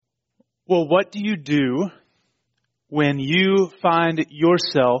Well, what do you do when you find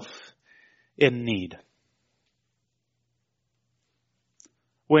yourself in need?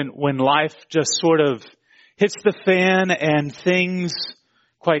 When life just sort of hits the fan and things,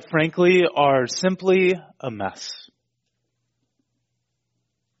 quite frankly, are simply a mess.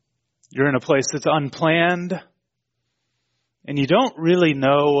 You're in a place that's unplanned, and you don't really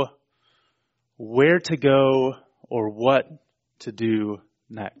know where to go or what to do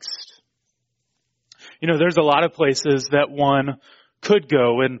next. You know, there's a lot of places that one could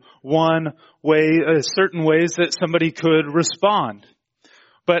go, in one way, certain ways that somebody could respond.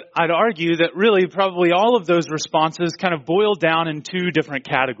 But I'd argue that really probably all of those responses kind of boil down in two different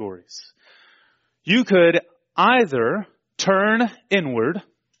categories. You could either turn inward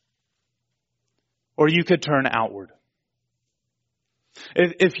or you could turn outward.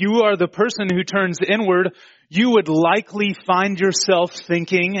 If you are the person who turns inward, you would likely find yourself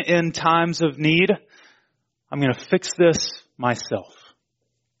thinking in times of need, I'm going to fix this myself.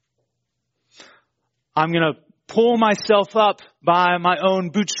 I'm going to pull myself up by my own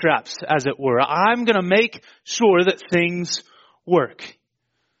bootstraps, as it were. I'm going to make sure that things work.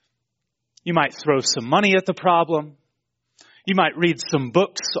 You might throw some money at the problem. You might read some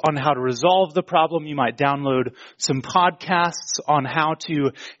books on how to resolve the problem. You might download some podcasts on how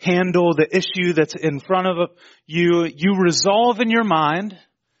to handle the issue that's in front of you. You resolve in your mind,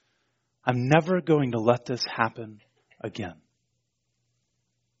 I'm never going to let this happen again.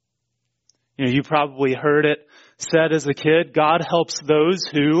 You know, you probably heard it said as a kid, God helps those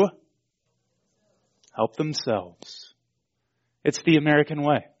who help themselves. It's the American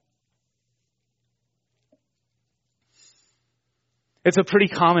way. It's a pretty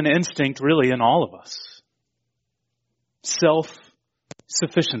common instinct, really, in all of us.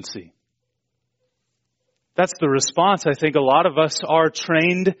 Self-sufficiency. That's the response I think a lot of us are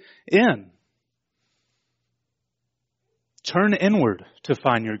trained in. Turn inward to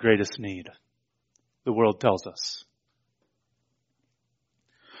find your greatest need, the world tells us.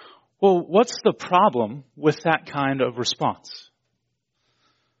 Well, what's the problem with that kind of response?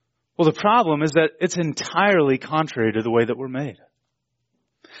 Well, the problem is that it's entirely contrary to the way that we're made.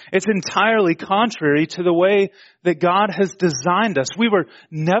 It's entirely contrary to the way that God has designed us. We were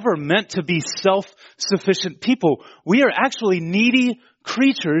never meant to be self-sufficient people. We are actually needy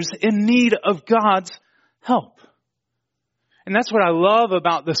creatures in need of God's help. And that's what I love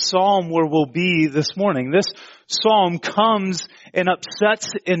about the psalm where we'll be this morning. This psalm comes and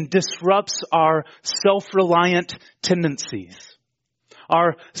upsets and disrupts our self-reliant tendencies,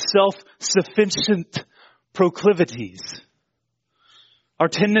 our self-sufficient proclivities, our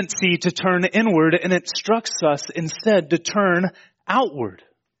tendency to turn inward, and it instructs us instead to turn outward.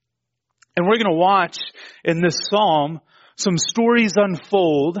 And we're going to watch in this psalm some stories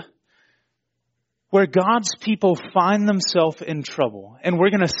unfold where God's people find themselves in trouble. And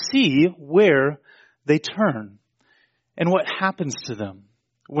we're going to see where they turn and what happens to them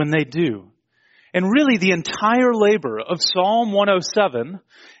when they do. And really the entire labor of Psalm 107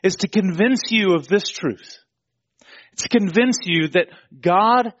 is to convince you of this truth. It's to convince you that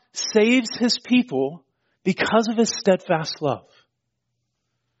God saves His people because of His steadfast love.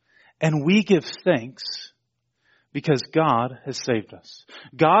 And we give thanks because God has saved us.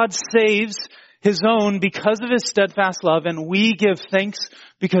 God saves His own because of His steadfast love, and we give thanks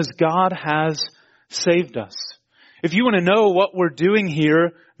because God has saved us. If you want to know what we're doing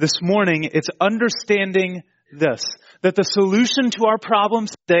here this morning, it's understanding this, that the solution to our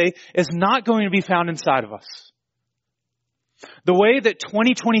problems today is not going to be found inside of us. The way that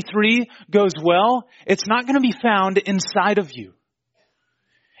 2023 goes well, it's not going to be found inside of you.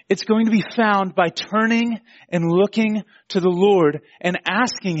 It's going to be found by turning and looking to the Lord and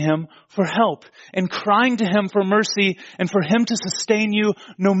asking Him for help and crying to Him for mercy and for Him to sustain you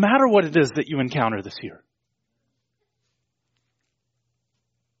no matter what it is that you encounter this year.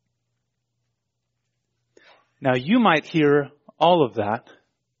 Now you might hear all of that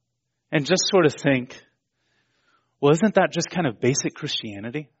and just sort of think, well, isn't that just kind of basic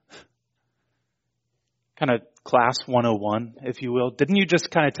Christianity? Kind of class 101, if you will. Didn't you just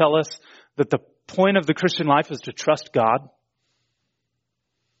kind of tell us that the point of the Christian life is to trust God?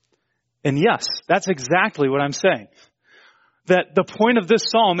 And yes, that's exactly what I'm saying. That the point of this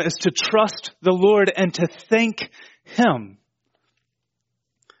psalm is to trust the Lord and to thank Him.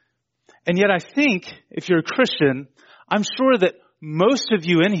 And yet I think if you're a Christian, I'm sure that most of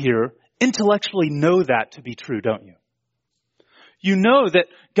you in here intellectually know that to be true, don't you? You know that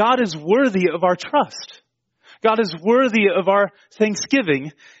God is worthy of our trust. God is worthy of our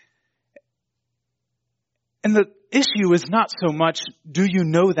thanksgiving. And issue is not so much, do you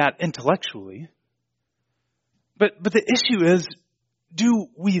know that intellectually? But the issue is, do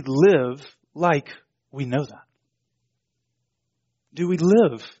we live like we know that? Do we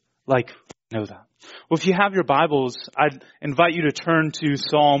live like we know that? Well, if you have your Bibles, I'd invite you to turn to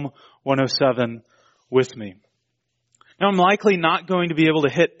Psalm 107 with me. Now, I'm likely not going to be able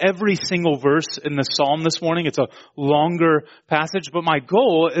to hit every single verse in the Psalm this morning. It's a longer passage, but my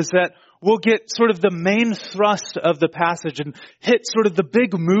goal is that we'll get sort of the main thrust of the passage and hit sort of the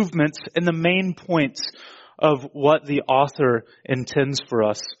big movements and the main points of what the author intends for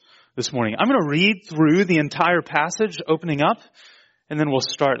us this morning. I'm going to read through the entire passage opening up, and then we'll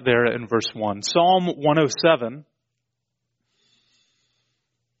start there in verse 1. Psalm 107,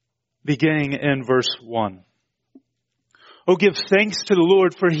 beginning in verse 1. Oh, give thanks to the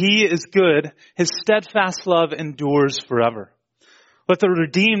Lord, for He is good. His steadfast love endures forever. Let the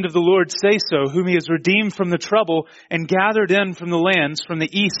redeemed of the Lord say so, whom He has redeemed from the trouble and gathered in from the lands, from the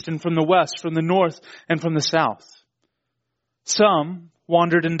east and from the west, from the north and from the south. Some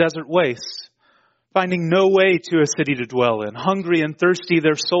wandered in desert wastes, finding no way to a city to dwell in. Hungry and thirsty,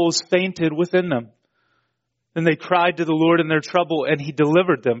 their souls fainted within them. Then they cried to the Lord in their trouble, and He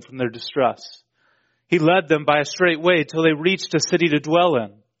delivered them from their distress. He led them by a straight way till they reached a city to dwell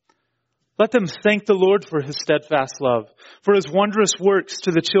in. Let them thank the Lord for His steadfast love, for His wondrous works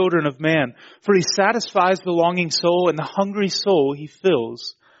to the children of man. For He satisfies the longing soul, and the hungry soul He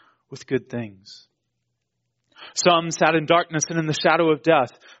fills with good things. Some sat in darkness and in the shadow of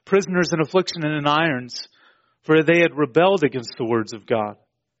death, prisoners in affliction and in irons, for they had rebelled against the words of God.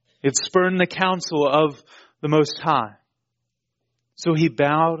 They had spurned the counsel of the Most High. So He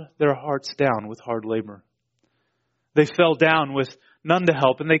bowed their hearts down with hard labor. They fell down with none to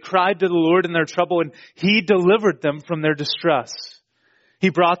help, and they cried to the Lord in their trouble, and He delivered them from their distress. He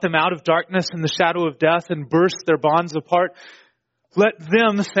brought them out of darkness and the shadow of death and burst their bonds apart. Let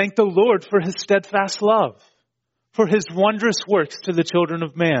them thank the Lord for His steadfast love, for His wondrous works to the children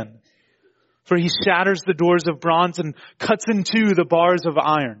of man. For He shatters the doors of bronze and cuts in two the bars of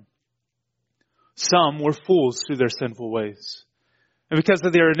iron. Some were fools through their sinful ways, and because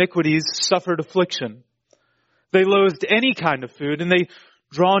of their iniquities suffered affliction. They loathed any kind of food, and they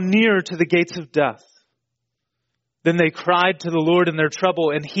draw near to the gates of death. Then they cried to the Lord in their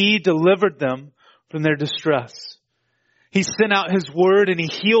trouble, and He delivered them from their distress. He sent out His word, and He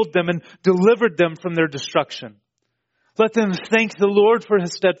healed them and delivered them from their destruction. Let them thank the Lord for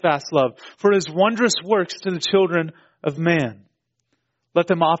His steadfast love, for His wondrous works to the children of man. Let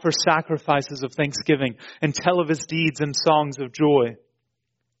them offer sacrifices of thanksgiving and tell of His deeds and songs of joy.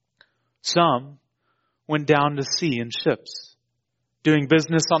 Some went down to sea in ships, doing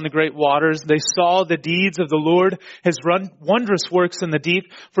business on the great waters. They saw the deeds of the Lord, His wondrous works in the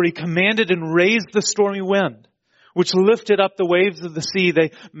deep, for He commanded and raised the stormy wind, which lifted up the waves of the sea.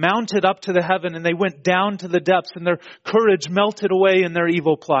 They mounted up to the heaven, and they went down to the depths, and their courage melted away in their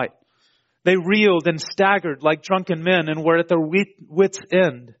evil plight. They reeled and staggered like drunken men and were at their wits'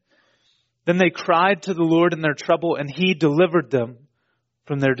 end. Then they cried to the Lord in their trouble, and He delivered them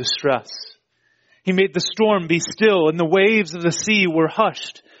from their distress. He made the storm be still, and the waves of the sea were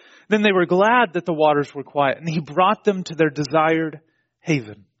hushed. Then they were glad that the waters were quiet, and He brought them to their desired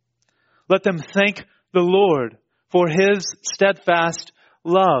haven. Let them thank the Lord for His steadfast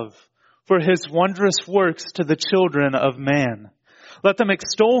love, for His wondrous works to the children of man. Let them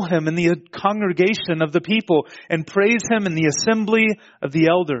extol Him in the congregation of the people and praise Him in the assembly of the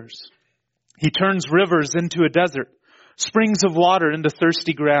elders. He turns rivers into a desert, springs of water into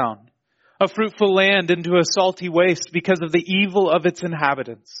thirsty ground, a fruitful land into a salty waste because of the evil of its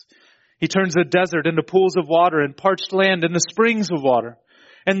inhabitants. He turns a desert into pools of water and parched land into springs of water.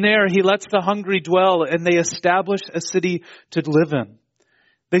 And there He lets the hungry dwell, and they establish a city to live in.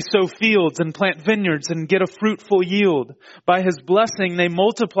 They sow fields and plant vineyards and get a fruitful yield. By His blessing they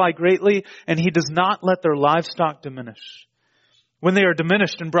multiply greatly, and He does not let their livestock diminish. When they are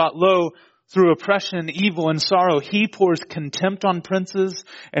diminished and brought low through oppression, evil, and sorrow, He pours contempt on princes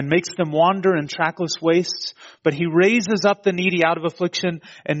and makes them wander in trackless wastes. But He raises up the needy out of affliction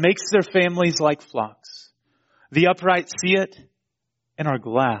and makes their families like flocks. The upright see it and are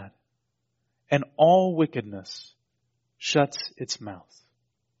glad, and all wickedness shuts its mouth.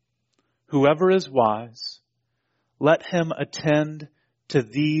 Whoever is wise, let him attend to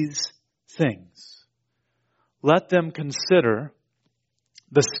these things. Let them consider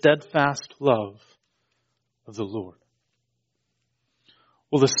the steadfast love of the Lord.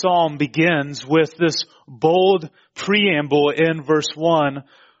 Well, the psalm begins with this bold preamble in verse 1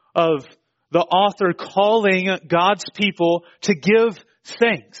 of the author calling God's people to give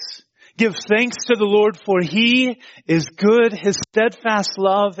thanks Give thanks to the Lord, for He is good. His steadfast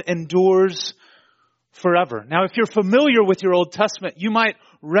love endures forever. Now, if you're familiar with your Old Testament, you might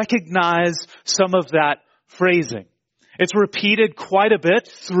recognize some of that phrasing. It's repeated quite a bit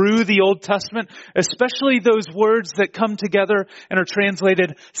through the Old Testament, especially those words that come together and are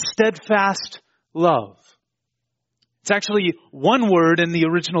translated steadfast love. It's actually one word in the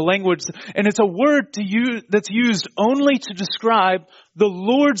original language, and it's a word that's used only to describe the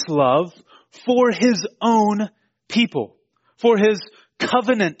Lord's love for His own people, for His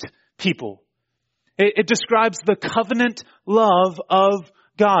covenant people. It describes the covenant love of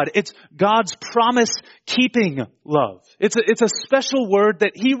God. It's God's promise-keeping love. It's a special word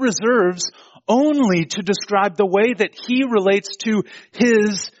that He reserves only to describe the way that He relates to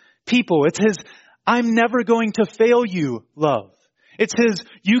His people. It's His I'm never going to fail you love. It's His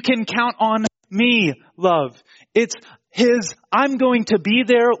you can count on me love. It's His I'm going to be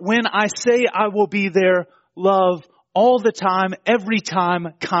there when I say I will be there love, all the time, every time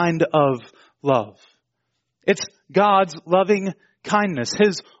kind of love. It's God's loving kindness.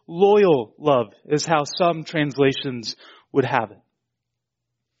 His loyal love is how some translations would have it.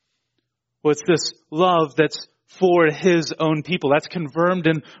 Well, it's this love that's for His own people. That's confirmed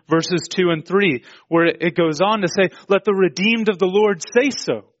in verses 2 and 3, where it goes on to say, let the redeemed of the Lord say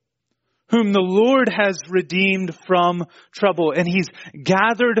so, whom the Lord has redeemed from trouble. And He's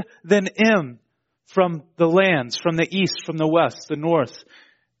gathered them in from the lands, from the east, from the west, the north,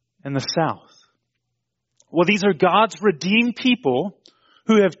 and the south. Well, these are God's redeemed people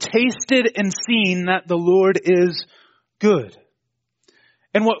who have tasted and seen that the Lord is good.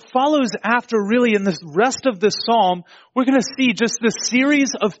 And what follows after really in the rest of this psalm, we're going to see just this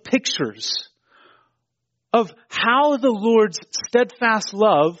series of pictures of how the Lord's steadfast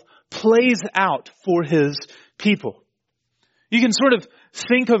love plays out for His people. You can sort of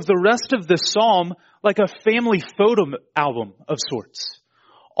think of the rest of this psalm like a family photo album of sorts,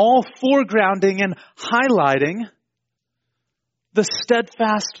 all foregrounding and highlighting the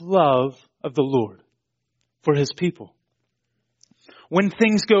steadfast love of the Lord for His people. When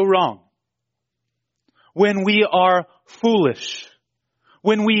things go wrong, when we are foolish,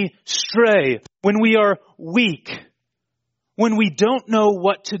 when we stray, when we are weak, when we don't know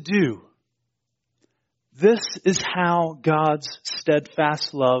what to do, this is how God's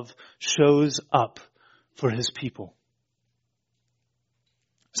steadfast love shows up for His people.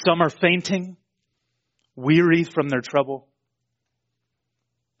 Some are fainting, weary from their trouble.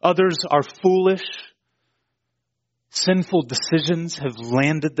 Others are foolish. Sinful decisions have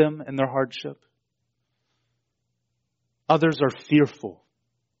landed them in their hardship. Others are fearful.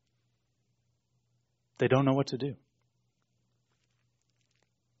 They don't know what to do.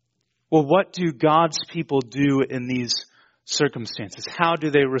 Well, what do God's people do in these circumstances? How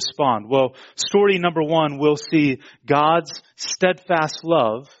do they respond? Well, story number 1, we'll see God's steadfast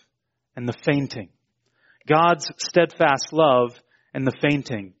love and the fainting. God's steadfast love and the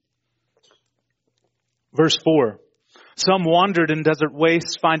fainting. Verse 4. Some wandered in desert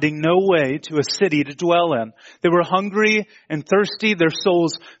wastes, finding no way to a city to dwell in. They were hungry and thirsty. Their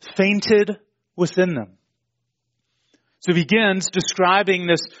souls fainted within them. So he begins describing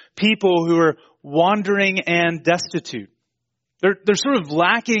this people who are wandering and destitute. They're sort of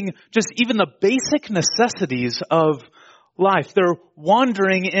lacking just even the basic necessities of life. They're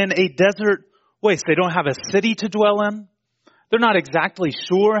wandering in a desert waste. They don't have a city to dwell in. They're not exactly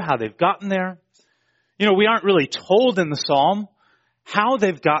sure how they've gotten there. You know, we aren't really told in the psalm how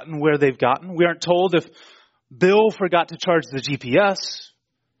they've gotten where they've gotten. We aren't told if Bill forgot to charge the GPS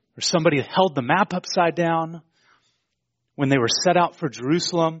or somebody held the map upside down when they were set out for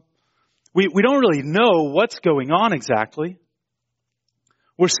Jerusalem. We don't really know what's going on exactly.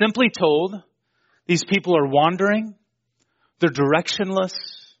 We're simply told these people are wandering, they're directionless,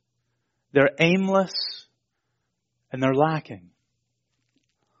 they're aimless, and they're lacking.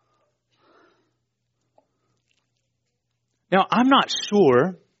 Now, I'm not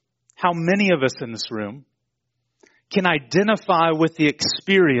sure how many of us in this room can identify with the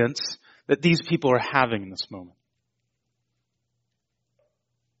experience that these people are having in this moment.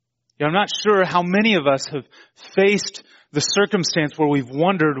 Yeah, I'm not sure how many of us have faced the circumstance where we've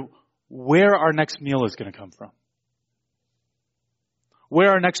wondered where our next meal is going to come from, where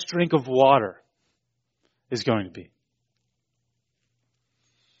our next drink of water is going to be.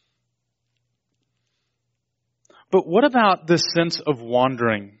 But what about this sense of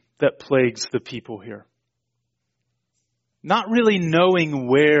wandering that plagues the people here? Not really knowing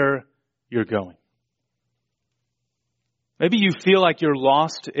where you're going. Maybe you feel like you're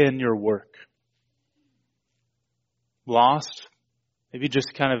lost in your work. Lost Maybe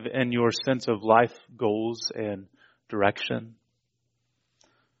just kind of in your sense of life goals and direction.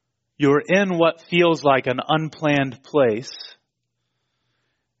 You're in what feels like an unplanned place,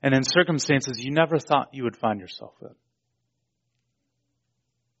 and in circumstances you never thought you would find yourself in.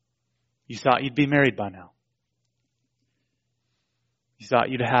 You thought you'd be married by now. You thought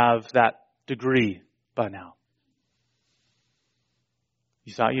you'd have that degree by now.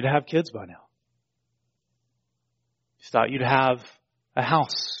 You thought you'd have kids by now. You thought you'd have a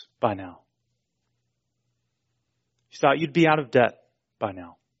house by now. You thought you'd be out of debt by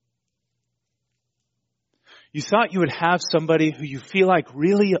now. You thought you would have somebody who you feel like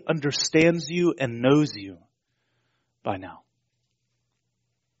really understands you and knows you by now.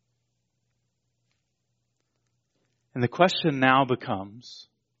 And the question now becomes,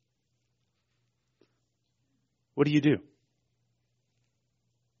 what do you do?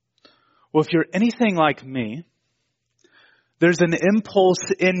 Well, if you're anything like me, there's an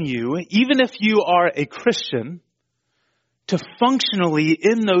impulse in you, even if you are a Christian, to functionally,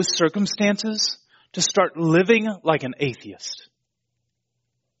 in those circumstances, to start living like an atheist.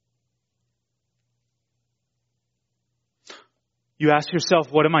 You ask yourself,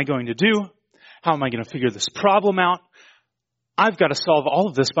 what am I going to do? How am I going to figure this problem out? I've got to solve all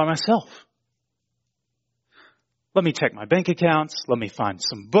of this by myself. Let me check my bank accounts. Let me find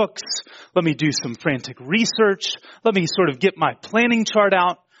some books. Let me do some frantic research. Let me sort of get my planning chart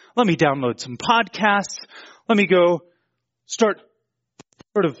out. Let me download some podcasts. Let me go start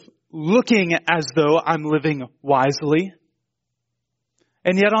sort of looking as though I'm living wisely.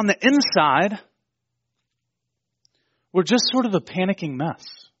 And yet on the inside, we're just sort of a panicking mess.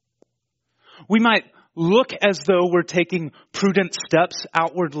 We might look as though we're taking prudent steps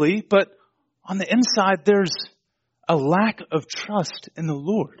outwardly, but on the inside there's a lack of trust in the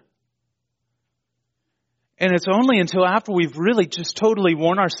Lord. And it's only until after we've really just totally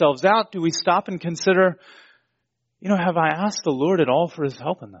worn ourselves out do we stop and consider, have I asked the Lord at all for His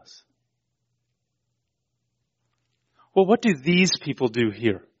help in this? Well, what do these people do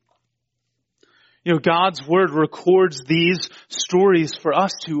here? God's Word records these stories for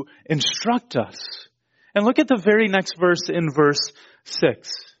us to instruct us. And look at the very next verse in verse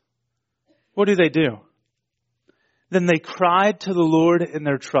 6. What do? Then they cried to the Lord in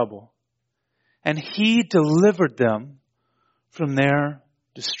their trouble, and He delivered them from their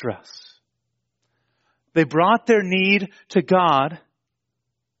distress. They brought their need to God,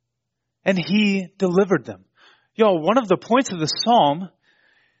 and He delivered them. One of the points of the psalm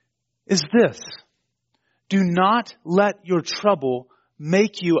is this. Do not let your trouble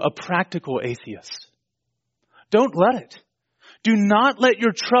make you a practical atheist. Don't let it. Do not let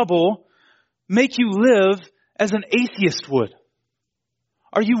your trouble make you live as an atheist would.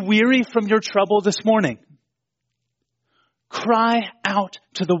 Are you weary from your trouble this morning? Cry out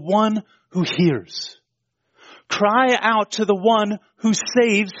to the one who hears. Cry out to the one who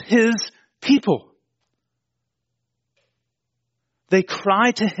saves His people. They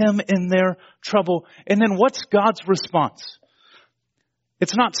cry to Him in their trouble. And then what's God's response?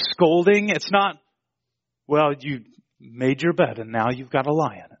 It's not scolding. It's not, you made your bed and now you've got to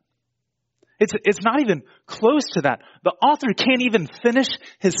lie in it. It's not even close to that. The author can't even finish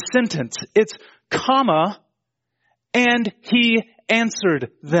his sentence. It's comma, and He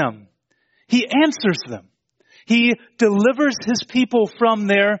answered them. He answers them. He delivers His people from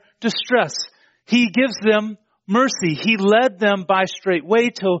their distress. He gives them mercy. He led them by straight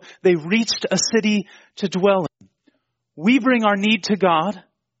way till they reached a city to dwell in. We bring our need to God.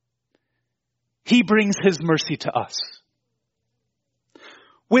 He brings His mercy to us.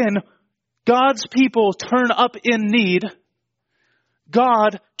 When God's people turn up in need,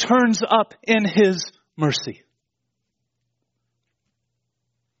 God turns up in His mercy.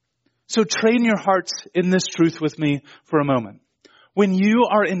 So train your hearts in this truth with me for a moment. When you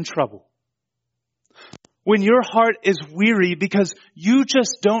are in trouble, when your heart is weary because you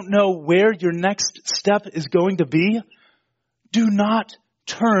just don't know where your next step is going to be, do not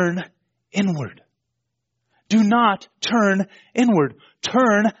turn inward. Do not turn inward.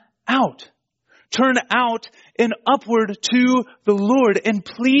 Turn out. Turn out and upward to the Lord and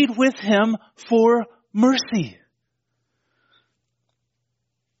plead with Him for mercy.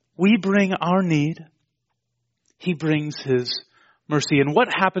 We bring our need. He brings His mercy. And what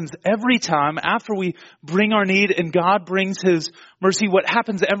happens every time after we bring our need and God brings His mercy? What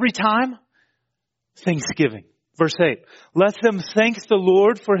happens every time? Thanksgiving. Verse 8, let them thank the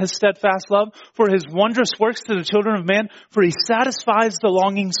Lord for His steadfast love, for His wondrous works to the children of man, for He satisfies the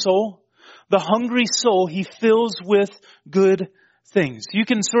longing soul. The hungry soul He fills with good things. You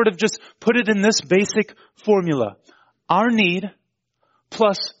can sort of just put it in this basic formula. Our need,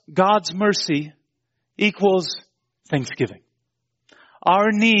 plus God's mercy equals thanksgiving.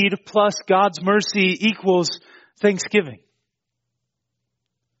 Our need plus God's mercy equals thanksgiving.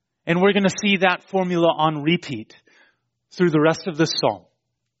 And we're going to see that formula on repeat through the rest of this psalm.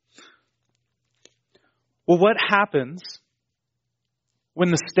 Well, what happens when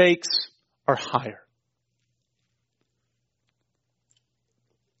the stakes are higher?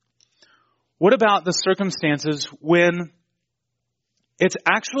 What about the circumstances when it's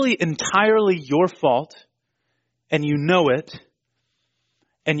actually entirely your fault and you know it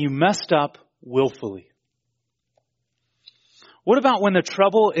and you messed up willfully? What about when the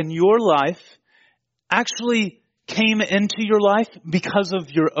trouble in your life actually came into your life because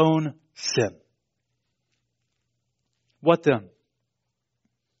of your own sin? What then?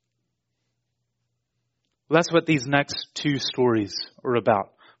 Well, that's what these next two stories are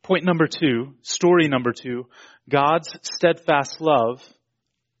about. Point number 2, story number 2, God's steadfast love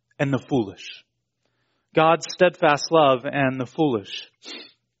and the foolish. God's steadfast love and the foolish.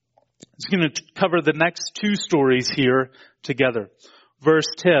 It's going to cover the next two stories here together. Verse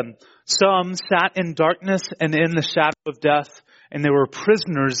 10, some sat in darkness and in the shadow of death, and they were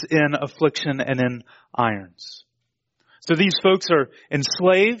prisoners in affliction and in irons. So these folks are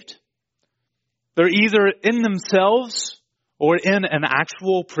enslaved. They're either in themselves or in an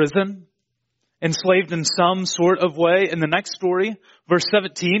actual prison, enslaved in some sort of way. In the next story, verse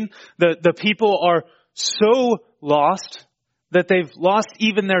 17, the people are so lost that they've lost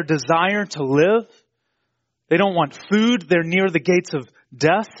even their desire to live. They don't want food. They're near the gates of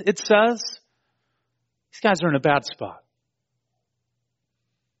death, it says. These guys are in a bad spot.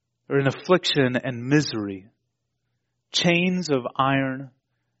 They're in affliction and misery. Chains of iron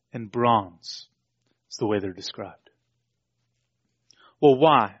and bronze is the way they're described. Well,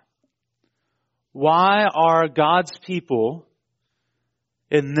 why? Why are God's people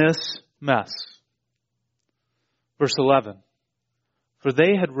in this mess? Verse 11. For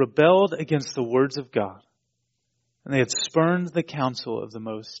they had rebelled against the words of God, and they had spurned the counsel of the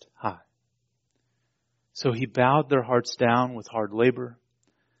Most High. So he bowed their hearts down with hard labor.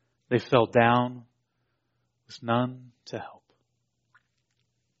 They fell down with none to help.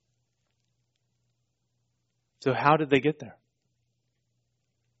 So how did they get there?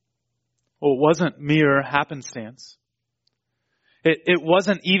 Well, it wasn't mere happenstance. It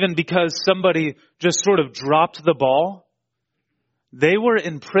wasn't even because somebody just sort of dropped the ball. They were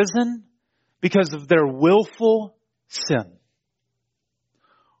in prison because of their willful sin.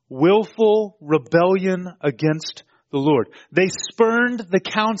 Willful rebellion against the Lord. They spurned the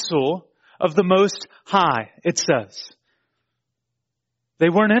counsel of the Most High, it says. They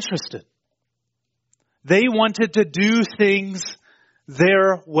weren't interested. They wanted to do things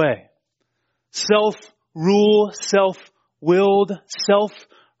their way. Self-rule, self-willed,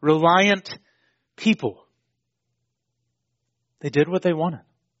 self-reliant people. They did what they wanted.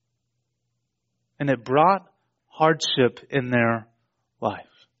 And it brought hardship in their life.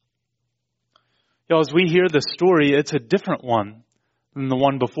 Y'all, as we hear this story, it's a different one than the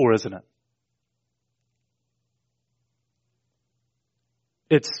one before, isn't it?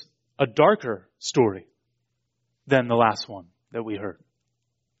 It's a darker story than the last one that we heard.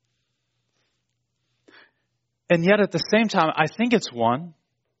 And yet at the same time, I think it's one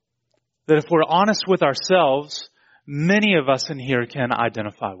that if we're honest with ourselves, many of us in here can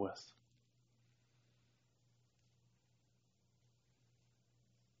identify with.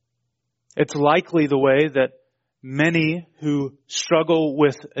 It's likely the way that many who struggle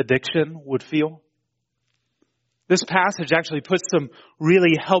with addiction would feel. This passage actually puts some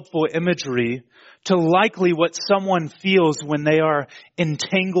really helpful imagery to likely what someone feels when they are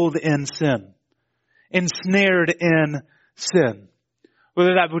entangled in sin, ensnared in sin.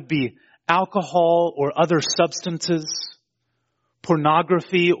 Whether that would be alcohol or other substances,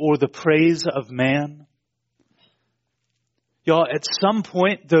 pornography or the praise of man. Y'all, at some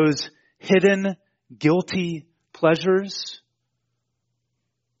point, those hidden, guilty pleasures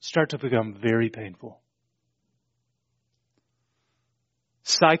start to become very painful.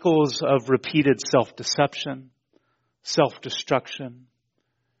 Cycles of repeated self-deception, self-destruction.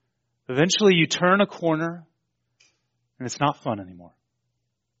 Eventually you turn a corner and it's not fun anymore.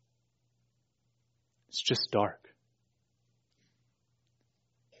 It's just dark.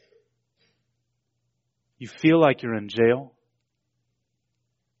 You feel like you're in jail.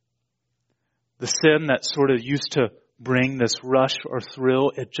 The sin that sort of used to bring this rush or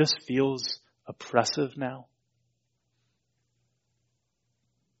thrill, it just feels oppressive now.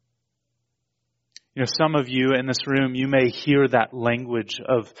 You know, some of you in this room, you may hear that language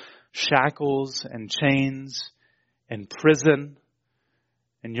of shackles and chains and prison.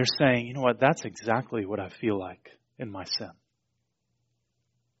 And you're saying, you know what, that's exactly what I feel like in my sin.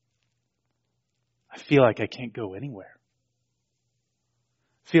 I feel like I can't go anywhere.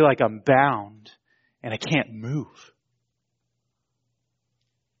 I feel like I'm bound and I can't move.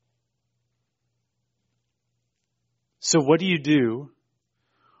 So what do you do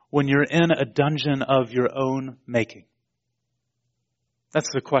when you're in a dungeon of your own making? That's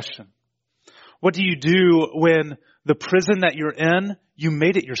the question. What do you do when the prison that you're in, you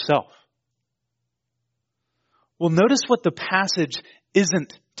made it yourself? Well, notice what the passage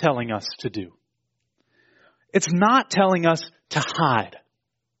isn't telling us to do. It's not telling us to hide.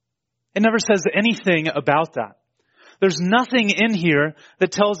 It never says anything about that. There's nothing in here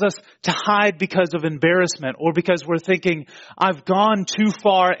that tells us to hide because of embarrassment or because we're thinking, I've gone too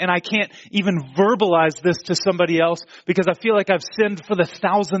far and I can't even verbalize this to somebody else because I feel like I've sinned for the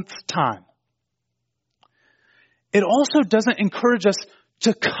 1,000th time. It also doesn't encourage us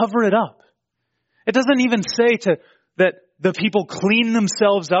to cover it up. It doesn't even say that the people clean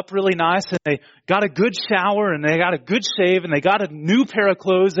themselves up really nice and they got a good shower and they got a good shave and they got a new pair of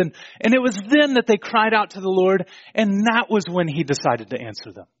clothes and it was then that they cried out to the Lord and that was when He decided to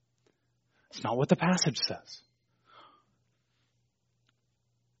answer them. It's not what the passage says.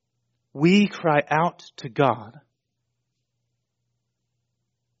 We cry out to God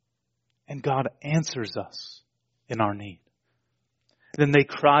and God answers us in our need. Then they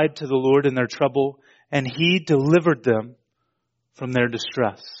cried to the Lord in their trouble, and He delivered them from their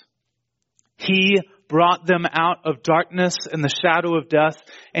distress. He brought them out of darkness and the shadow of death,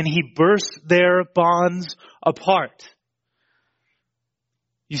 and He burst their bonds apart.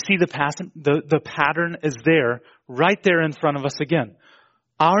 You see the pattern is there, right there in front of us again.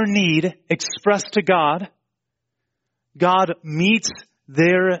 Our need expressed to God, God meets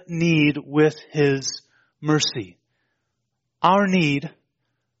their need with His mercy. Our need,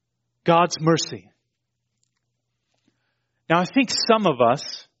 God's mercy. Now I think some of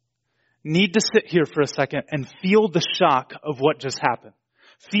us need to sit here for a second and feel the shock of what just happened.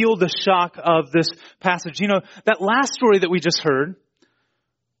 Feel the shock of this passage. You know, that last story that we just heard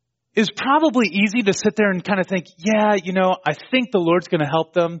is probably easy to sit there and kind of think, yeah, you know, I think the Lord's going to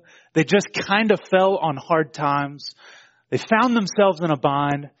help them. They just kind of fell on hard times. They found themselves in a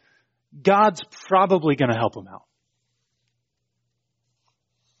bind. God's probably going to help them out.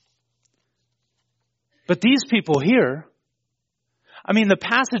 But these people here, I mean, the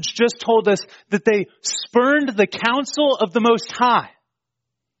passage just told us that they spurned the counsel of the Most High.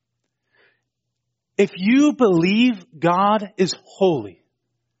 If you believe God is holy,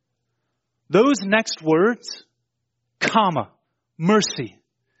 those next words, comma, mercy,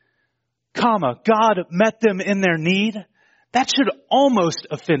 comma, God met them in their need, that should almost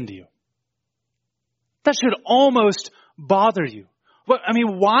offend you. That should almost bother you. I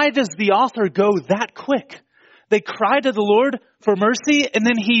mean, why does the author go that quick? They cry to the Lord for mercy and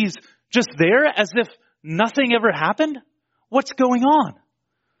then He's just there as if nothing ever happened? What's going on?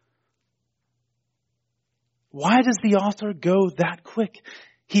 Why does the author go that quick?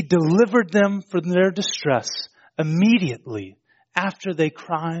 He delivered them from their distress immediately after they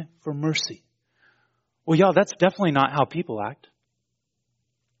cry for mercy. Well, y'all, that's definitely not how people act.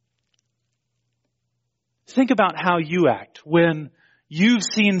 Think about how you act when you've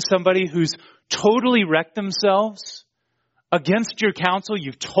seen somebody who's totally wrecked themselves against your counsel.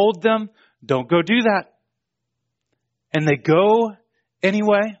 You've told them, don't go do that. And they go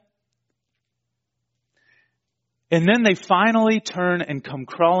anyway. And then they finally turn and come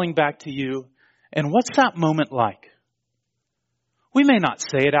crawling back to you. And what's that moment like? We may not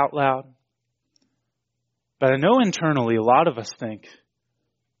say it out loud, but I know internally a lot of us think,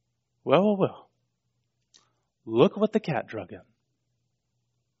 well, look what the cat drug in.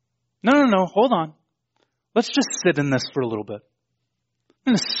 No, hold on. Let's just sit in this for a little bit.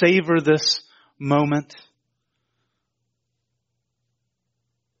 I'm going to savor this moment.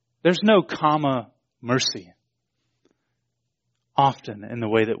 There's no comma mercy often in the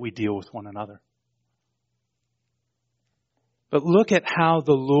way that we deal with one another. But look at how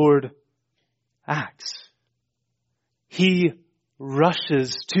the Lord acts. He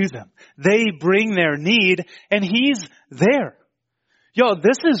rushes to them. They bring their need and He's there. Yo,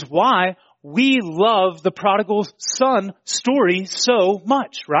 this is why we love the prodigal son story so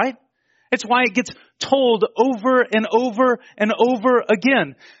much, right? It's why it gets told over and over and over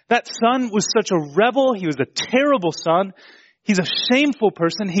again. That son was such a rebel. He was a terrible son. He's a shameful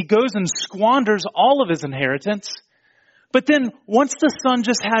person. He goes and squanders all of his inheritance. But then once the son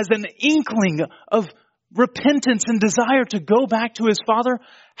just has an inkling of repentance and desire to go back to his father,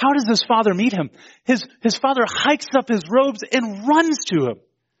 how does his father meet him? His father hikes up his robes and runs to him.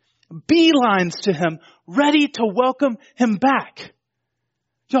 beelines to him, ready to welcome him back.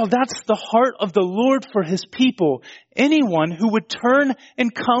 Y'all, that's the heart of the Lord for his people. Anyone who would turn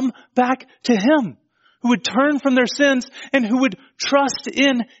and come back to him, who would turn from their sins and who would trust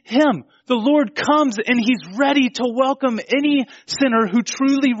in him. The Lord comes and he's ready to welcome any sinner who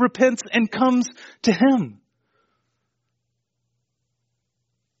truly repents and comes to him.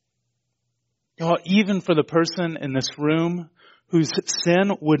 Y'all, even for the person in this room whose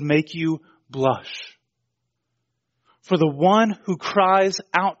sin would make you blush, for the one who cries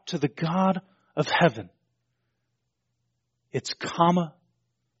out to the God of heaven, it's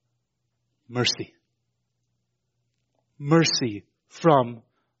mercy. Mercy from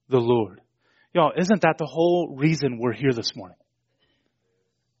the Lord. Y'all, isn't that the whole reason we're here this morning?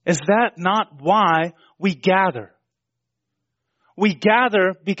 Is that not why we gather? We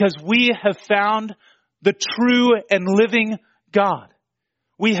gather because we have found the true and living God.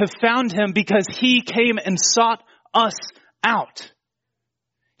 We have found him because he came and sought us out.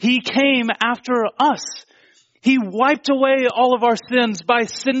 He came after us. He wiped away all of our sins by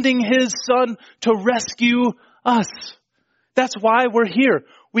sending his son to rescue us. That's why we're here.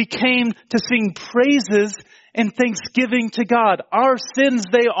 We came to sing praises and thanksgiving to God. Our sins,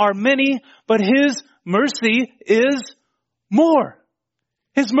 they are many, but his mercy is more.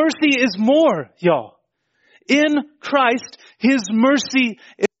 His mercy is more, y'all. In Christ, his mercy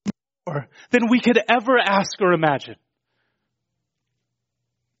is more than we could ever ask or imagine.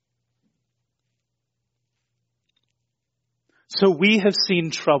 So we have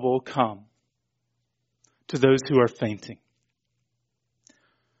seen trouble come to those who are fainting.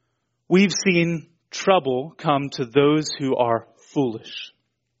 We've seen trouble come to those who are foolish.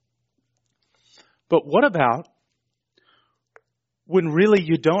 But what about when really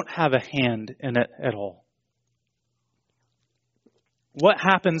you don't have a hand in it at all? What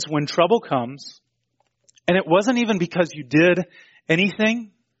happens when trouble comes and it wasn't even because you did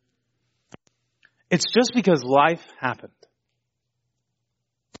anything? It's just because life happened.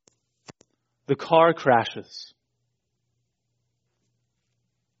 The car crashes.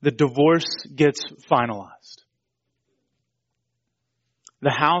 The divorce gets finalized.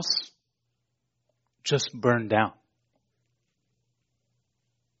 The house just burned down.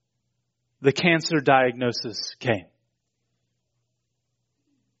 The cancer diagnosis came.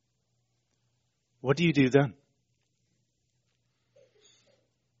 What do you do then?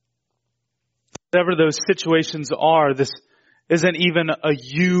 Whatever those situations are, this isn't even a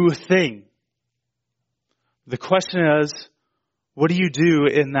you thing. The question is, what do you do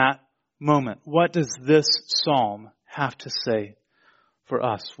in that moment? What does this psalm have to say for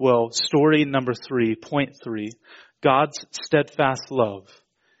us? Well, story number 3, point 3, God's steadfast love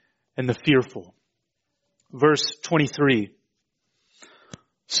and the fearful. Verse 23.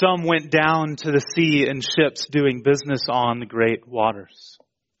 Some went down to the sea in ships doing business on the great waters.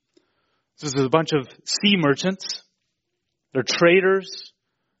 This is a bunch of sea merchants. They're traders.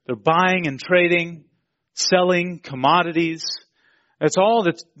 They're buying and trading, selling commodities. That's all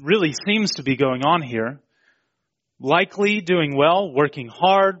that really seems to be going on here. Likely doing well, working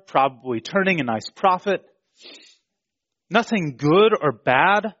hard, probably turning a nice profit. Nothing good or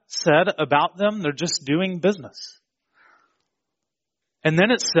bad said about them. They're just doing business. And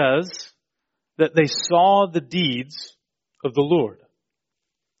then it says that they saw the deeds of the Lord.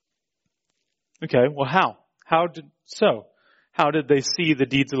 Okay, well how? How did they see the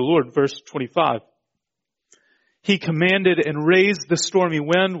deeds of the Lord? Verse 25. He commanded and raised the stormy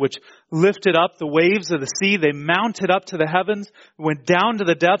wind, which lifted up the waves of the sea. They mounted up to the heavens, went down to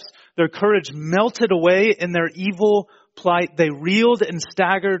the depths. Their courage melted away in their evil plight. They reeled and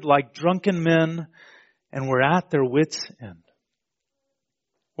staggered like drunken men and were at their wits' end.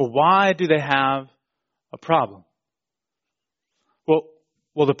 Well, why do they have a problem?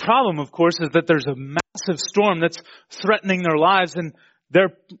 Well, the problem, of course, is that there's a massive storm that's threatening their lives, and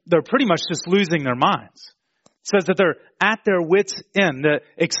they're pretty much just losing their minds. It says that they're at their wits' end. The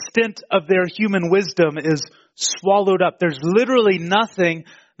extent of their human wisdom is swallowed up. There's literally nothing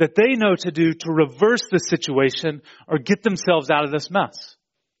that they know to do to reverse the situation or get themselves out of this mess.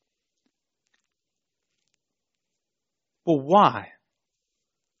 Well, why?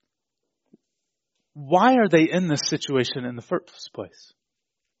 Why are they in this situation in the first place?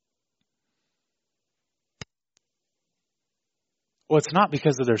 Well, it's not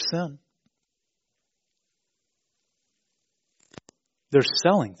because of their sin. They're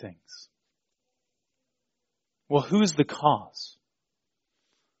selling things. Well, who's the cause?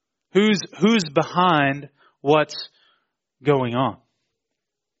 Who's behind what's going on?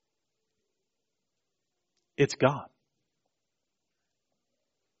 It's God.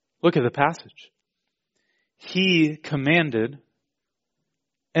 Look at the passage. He commanded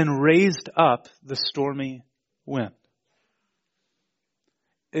and raised up the stormy wind.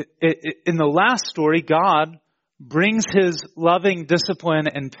 In the last story, God brings his loving discipline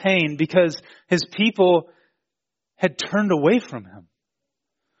and pain because his people had turned away from him.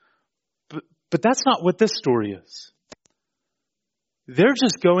 But that's not what this story is. They're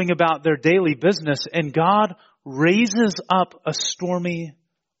just going about their daily business, and God raises up a stormy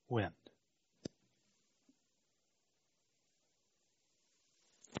wind.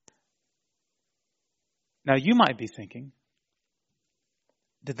 Now you might be thinking,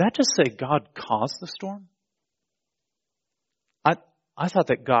 did that just say God caused the storm? I thought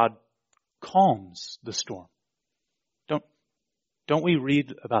that God calms the storm. Don't we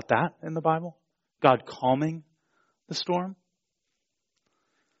read about that in the Bible? God calming the storm?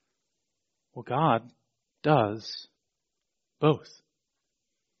 Well, God does both.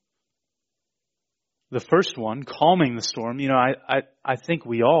 The first one, calming the storm, I think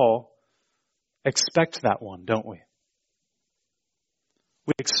we all expect that one, don't we?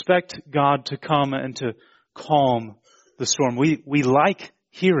 We expect God to come and to calm the storm. We like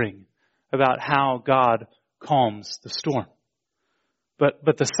hearing about how God calms the storm.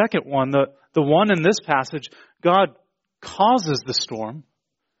 But the second one, the one in this passage, God causes the storm.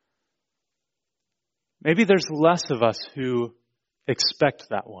 Maybe there's less of us who expect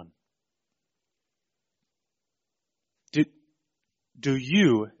that one. Do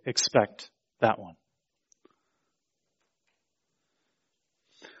you expect that one?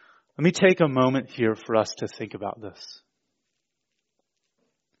 Let me take a moment here for us to think about this.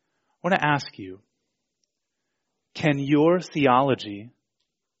 I want to ask you, can your theology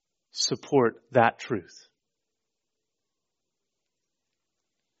support that truth?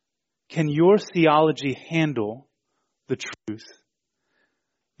 Can your theology handle the truth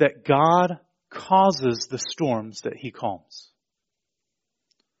that God causes the storms that he calms?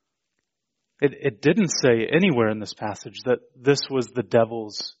 It didn't say anywhere in this passage that this was the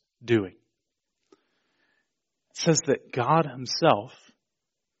devil's doing. It says that God himself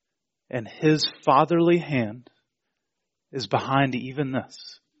and his fatherly hand is behind even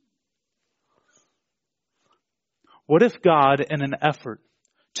this. What if God, in an effort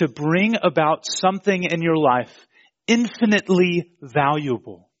to bring about something in your life infinitely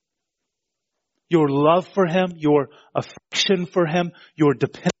valuable, your love for him, your affection for him, your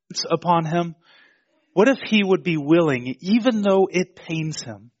dependence upon him, what if he would be willing, even though it pains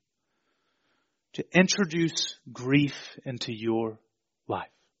him, to introduce grief into your life?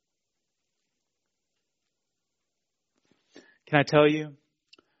 Can I tell you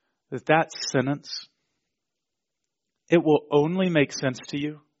that sentence, it will only make sense to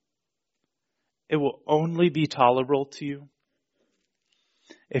you. It will only be tolerable to you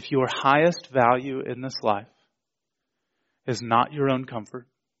if your highest value in this life is not your own comfort,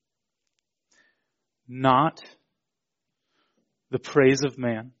 not the praise of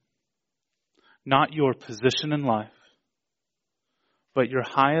man, not your position in life, but your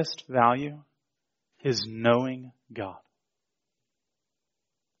highest value is knowing God.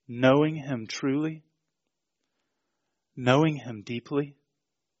 Knowing him truly, knowing him deeply,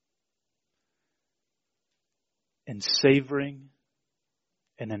 and savoring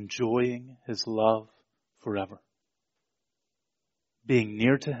and enjoying his love forever. Being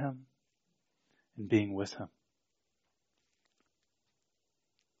near to him and being with him.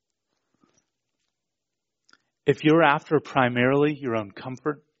 If you're after primarily your own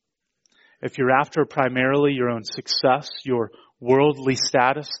comfort, if you're after primarily your own success, your worldly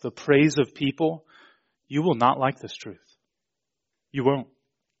status, the praise of people, you will not like this truth. You won't.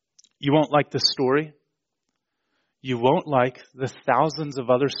 You won't like this story. You won't like the thousands of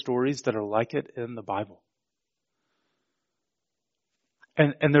other stories that are like it in the Bible.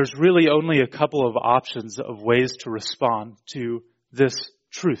 And there's really only a couple of options of ways to respond to this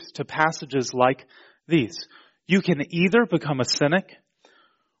truth, to passages like these. You can either become a cynic,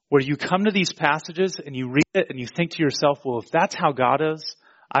 where you come to these passages and you read it and you think to yourself, well, if that's how God is,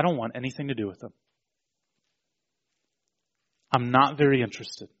 I don't want anything to do with him. I'm not very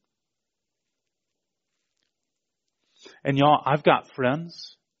interested. And y'all, I've got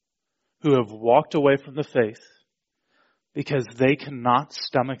friends who have walked away from the faith because they cannot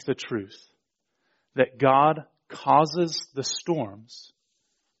stomach the truth that God causes the storms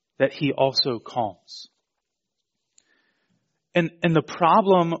that he also calms. And the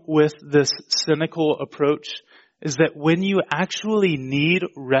problem with this cynical approach is that when you actually need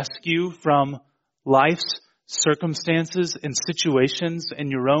rescue from life's circumstances and situations and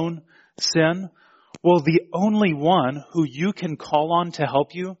your own sin, well, the only one who you can call on to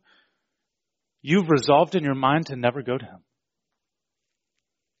help you you've resolved in your mind to never go to him.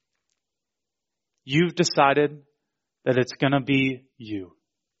 You've decided that it's going to be you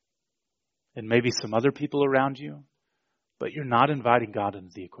and maybe some other people around you, but you're not inviting God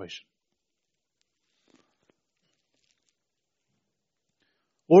into the equation.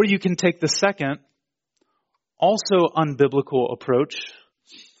 Or you can take the second, also unbiblical approach,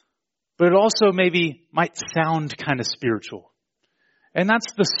 but it also maybe might sound kind of spiritual. And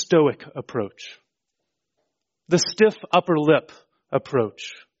that's the Stoic approach. The stiff upper lip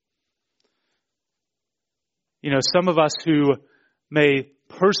approach. You know, some of us who may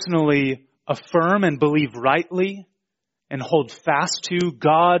personally affirm and believe rightly and hold fast to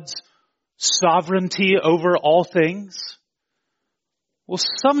God's sovereignty over all things, well,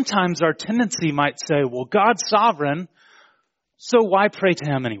 sometimes our tendency might say, well, God's sovereign, so why pray to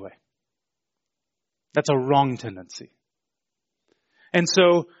him anyway? That's a wrong tendency. And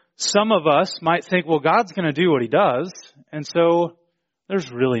so some of us might think, well, God's going to do what he does, and so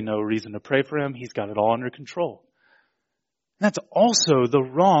there's really no reason to pray for him. He's got it all under control. And that's also the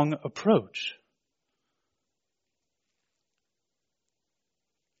wrong approach.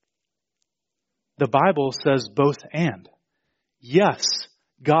 The Bible says both and. Yes,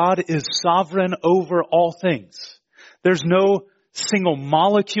 God is sovereign over all things. There's no single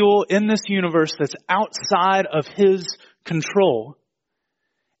molecule in this universe that's outside of his control.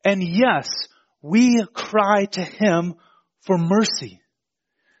 And yes, we cry to him for mercy.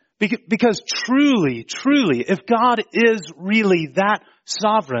 Because truly, if God is really that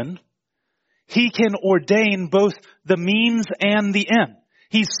sovereign, he can ordain both the means and the end.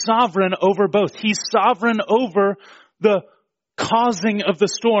 He's sovereign over both. He's sovereign over the causing of the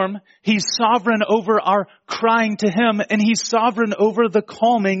storm. He's sovereign over our crying to him, and he's sovereign over the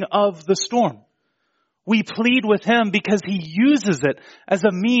calming of the storm. We plead with him because he uses it as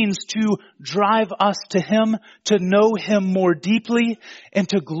a means to drive us to him, to know him more deeply, and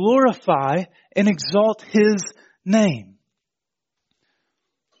to glorify and exalt his name.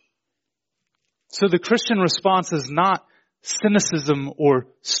 So the Christian response is not cynicism or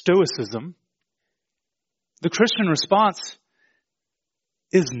stoicism. The Christian response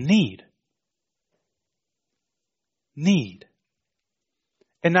is need. Need.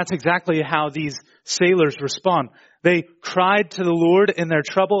 And that's exactly how these sailors respond. They cried to the Lord in their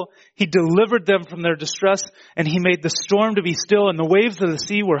trouble. He delivered them from their distress, and he made the storm to be still, and the waves of the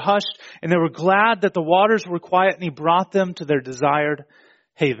sea were hushed, and they were glad that the waters were quiet, and he brought them to their desired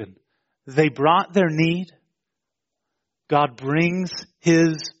haven. They brought their need. God brings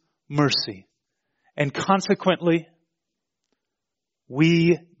his mercy. And consequently,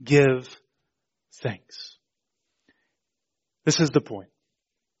 we give thanks. This is the point.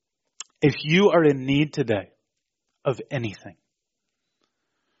 If you are in need today of anything,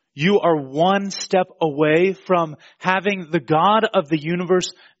 you are one step away from having the God of the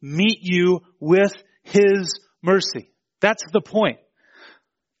universe meet you with his mercy. That's the point.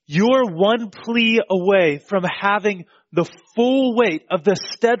 You're one plea away from having the full weight of the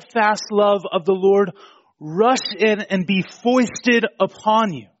steadfast love of the Lord rush in and be foisted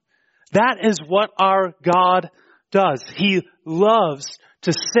upon you. That is what our God does. He loves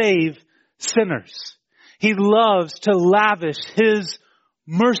to save sinners. He loves to lavish his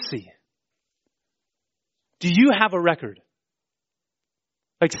mercy. Do you have a record?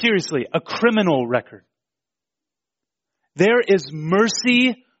 Like seriously, a criminal record. There is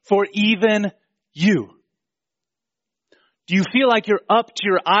mercy for even you. Do you feel like you're up to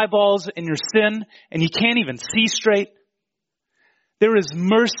your eyeballs in your sin and you can't even see straight? There is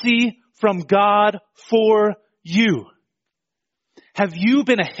mercy from God for you. Have you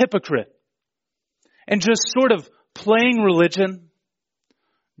been a hypocrite and just sort of playing religion,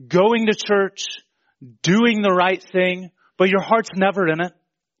 going to church, doing the right thing, but your heart's never in it?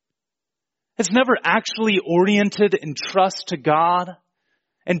 It's never actually oriented in trust to God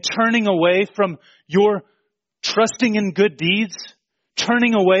and turning away from your trusting in good deeds,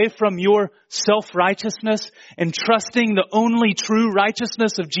 turning away from your self-righteousness and trusting the only true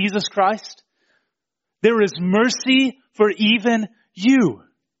righteousness of Jesus Christ. There is mercy for even you.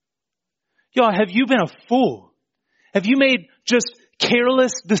 Y'all, have you been a fool? Have you made just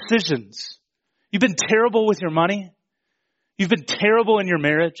careless decisions? You've been terrible with your money. You've been terrible in your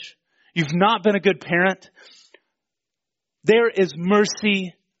marriage. You've not been a good parent. There is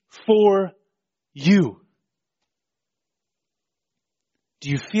mercy for you. Do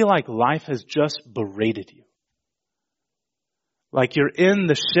you feel like life has just berated you? Like you're in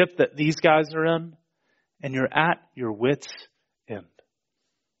the ship that these guys are in and you're at your wits' end?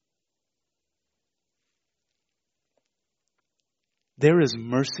 there is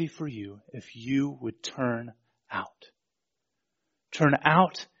mercy for you if you would turn out. Turn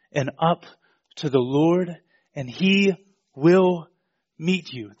out and up to the Lord, and He will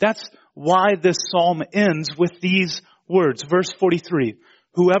meet you. That's why this psalm ends with these words. Verse 43,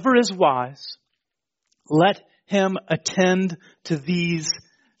 whoever is wise, let him attend to these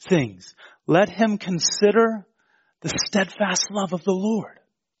things. Let him consider the steadfast love of the Lord.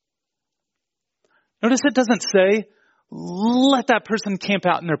 Notice it doesn't say, let that person camp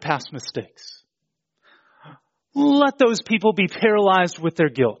out in their past mistakes. Let those people be paralyzed with their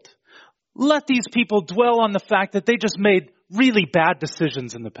guilt. Let these people dwell on the fact that they just made really bad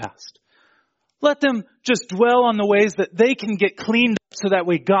decisions in the past. Let them just dwell on the ways that they can get cleaned up so that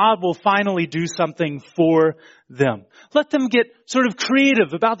way God will finally do something for them. Let them get sort of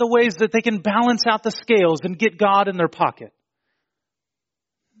creative about the ways that they can balance out the scales and get God in their pocket.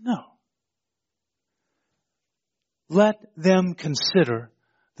 No. Let them consider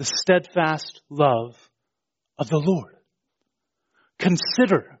the steadfast love of the Lord.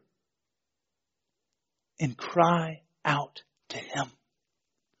 Consider and cry out to Him.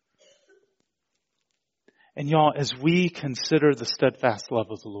 And y'all, as we consider the steadfast love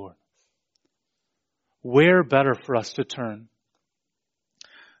of the Lord, where better for us to turn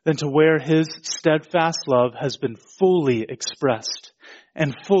than to where His steadfast love has been fully expressed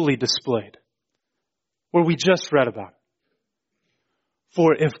and fully displayed, where we just read about it.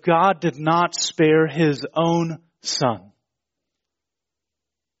 For if God did not spare His own Son,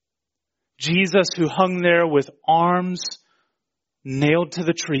 Jesus who hung there with arms nailed to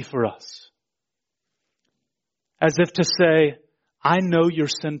the tree for us, as if to say, I know your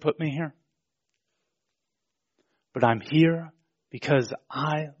sin put me here, but I'm here because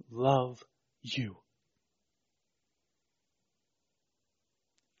I love you.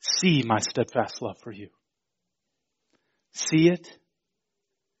 See my steadfast love for you. See it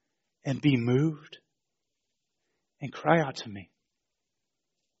and be moved and cry out to me.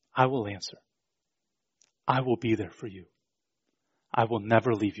 I will answer. I will be there for you. I will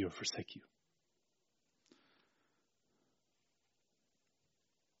never leave you or forsake you.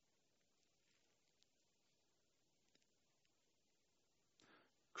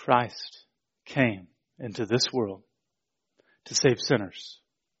 Christ came into this world to save sinners,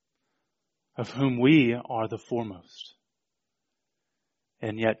 of whom we are the foremost.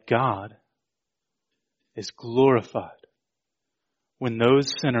 And yet God is glorified when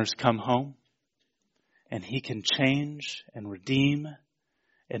those sinners come home and He can change and redeem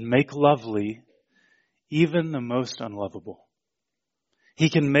and make lovely even the most unlovable. He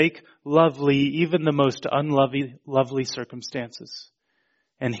can make lovely even the most unlovely circumstances.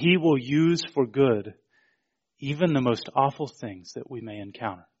 And He will use for good even the most awful things that we may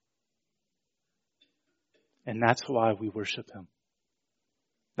encounter. And that's why we worship Him.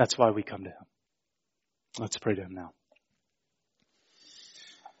 That's why we come to Him. Let's pray to Him now.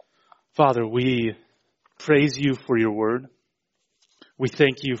 Father, we praise You for Your word. We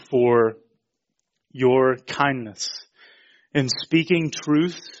thank You for Your kindness in speaking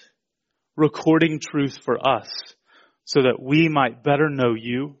truth, recording truth for us, so that we might better know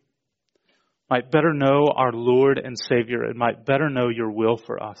You, might better know our Lord and Savior, and might better know Your will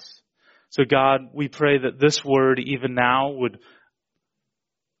for us. So God, we pray that this word even now would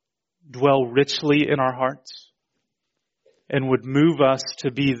dwell richly in our hearts and would move us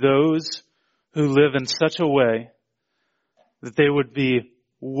to be those who live in such a way that they would be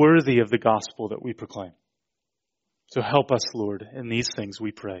worthy of the gospel that we proclaim. So help us, Lord, in these things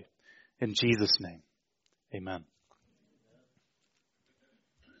we pray. In Jesus' name, amen.